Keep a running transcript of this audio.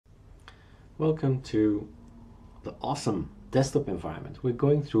Welcome to the awesome desktop environment. We're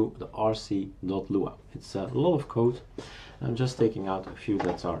going through the rc.lua. It's a lot of code. I'm just taking out a few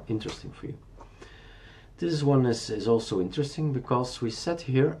that are interesting for you. This one is also interesting because we set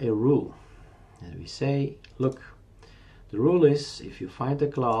here a rule. And we say, look, the rule is if you find a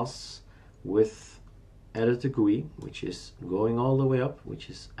class with editor GUI, which is going all the way up, which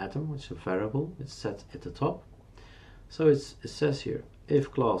is atom, which is a variable, it's set at the top. So it says here,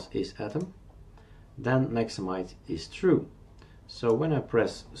 if class is atom, then maximize is true. So when I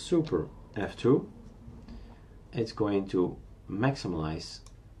press super F2, it's going to maximize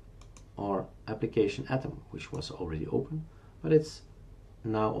our application atom, which was already open, but it's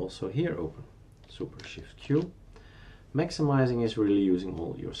now also here open. Super Shift Q. Maximizing is really using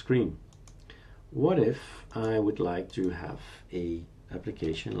all your screen. What if I would like to have a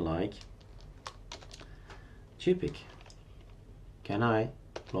application like GPIC? Can I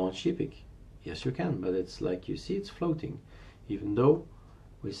launch GPIC? Yes, you can, but it's like you see, it's floating. Even though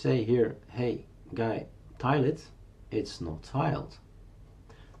we say here, hey guy, tile it, it's not tiled.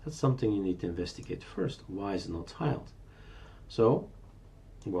 That's something you need to investigate first. Why is it not tiled? So,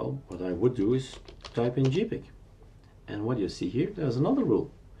 well, what I would do is type in GPIC. And what you see here, there's another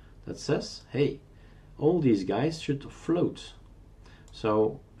rule that says, hey, all these guys should float.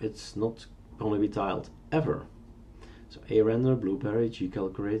 So it's not going to be tiled ever. So A-render, Blueberry,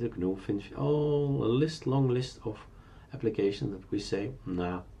 G-calculator, GNOME, Finch, all a long list of applications that we say,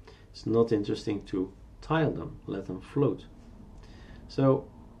 nah, it's not interesting to tile them, let them float. So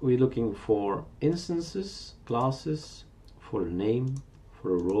we're looking for instances, classes, for a name,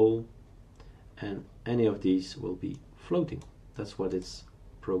 for a role, and any of these will be floating. That's what it's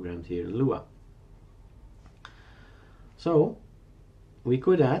programmed here in Lua. So we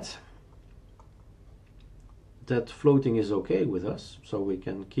could add that floating is okay with us, so we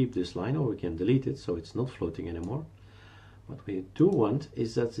can keep this line or we can delete it so it's not floating anymore. What we do want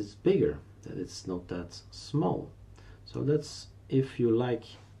is that it's bigger, that it's not that small. So that's if you like,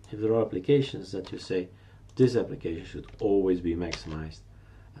 if there are applications that you say this application should always be maximized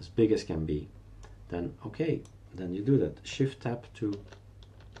as big as can be, then okay, then you do that. Shift tab to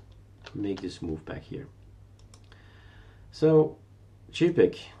make this move back here. So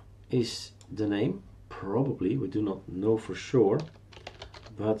GPIC is the name. Probably, we do not know for sure,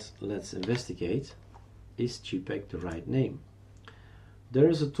 but let's investigate. Is GPIC the right name? There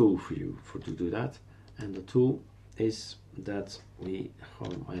is a tool for you to do that, and the tool is that we,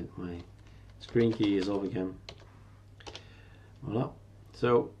 my screen key is off again. Voila.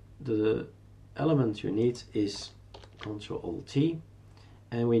 So the element you need is Ctrl-Alt-T,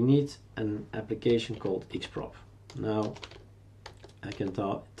 and we need an application called Xprop. Now I can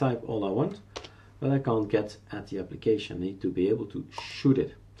type all I want, but I can't get at the application. I need to be able to shoot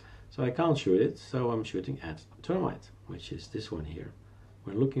it. So I can't shoot it, so I'm shooting at termite, which is this one here.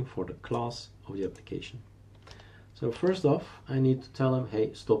 We're looking for the class of the application. So first off, I need to tell him,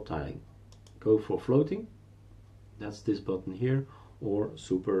 hey, stop tiling. Go for floating. That's this button here, or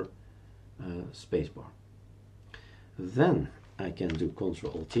super spacebar. Then I can do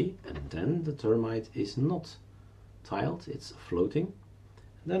Ctrl-Alt-T, and then the termite is not tiled, it's floating.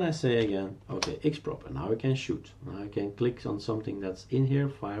 Then I say again, okay, Xprop, and now I can shoot. Now I can click on something that's in here,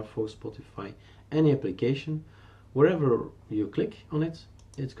 Firefox, Spotify, any application. Wherever you click on it,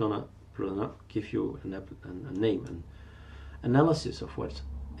 it's gonna give you a name, an analysis of what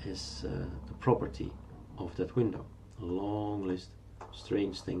is the property of that window. A long list,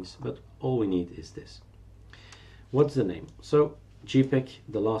 strange things, but all we need is this. What's the name? So GPIC,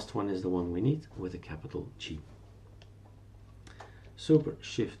 the last one is the one we need with a capital G. Super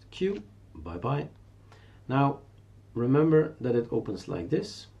Shift Q, bye bye. Now remember that it opens like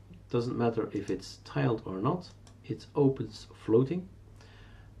this. Doesn't matter if it's tiled or not, it opens floating.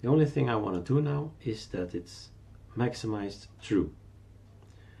 The only thing I want to do now is that it's maximized true.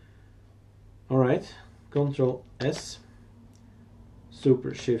 Alright, Ctrl S,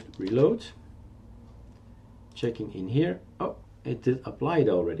 Super Shift Reload, checking in here. Oh, it did apply it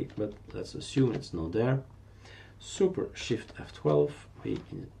already, but let's assume it's not there. Super Shift F12, we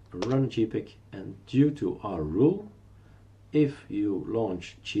run GPIC, and due to our rule, if you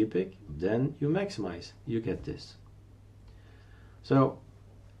launch GPIC, then you maximize, you get this. So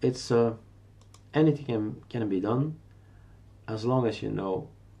it's anything can be done as long as you know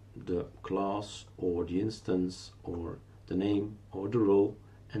the class or the instance or the name or the role,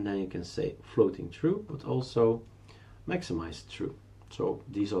 and then you can say floating true, but also maximize true. So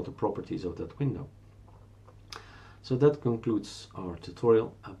these are the properties of that window. So that concludes our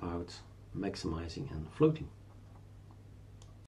tutorial about maximizing and floating.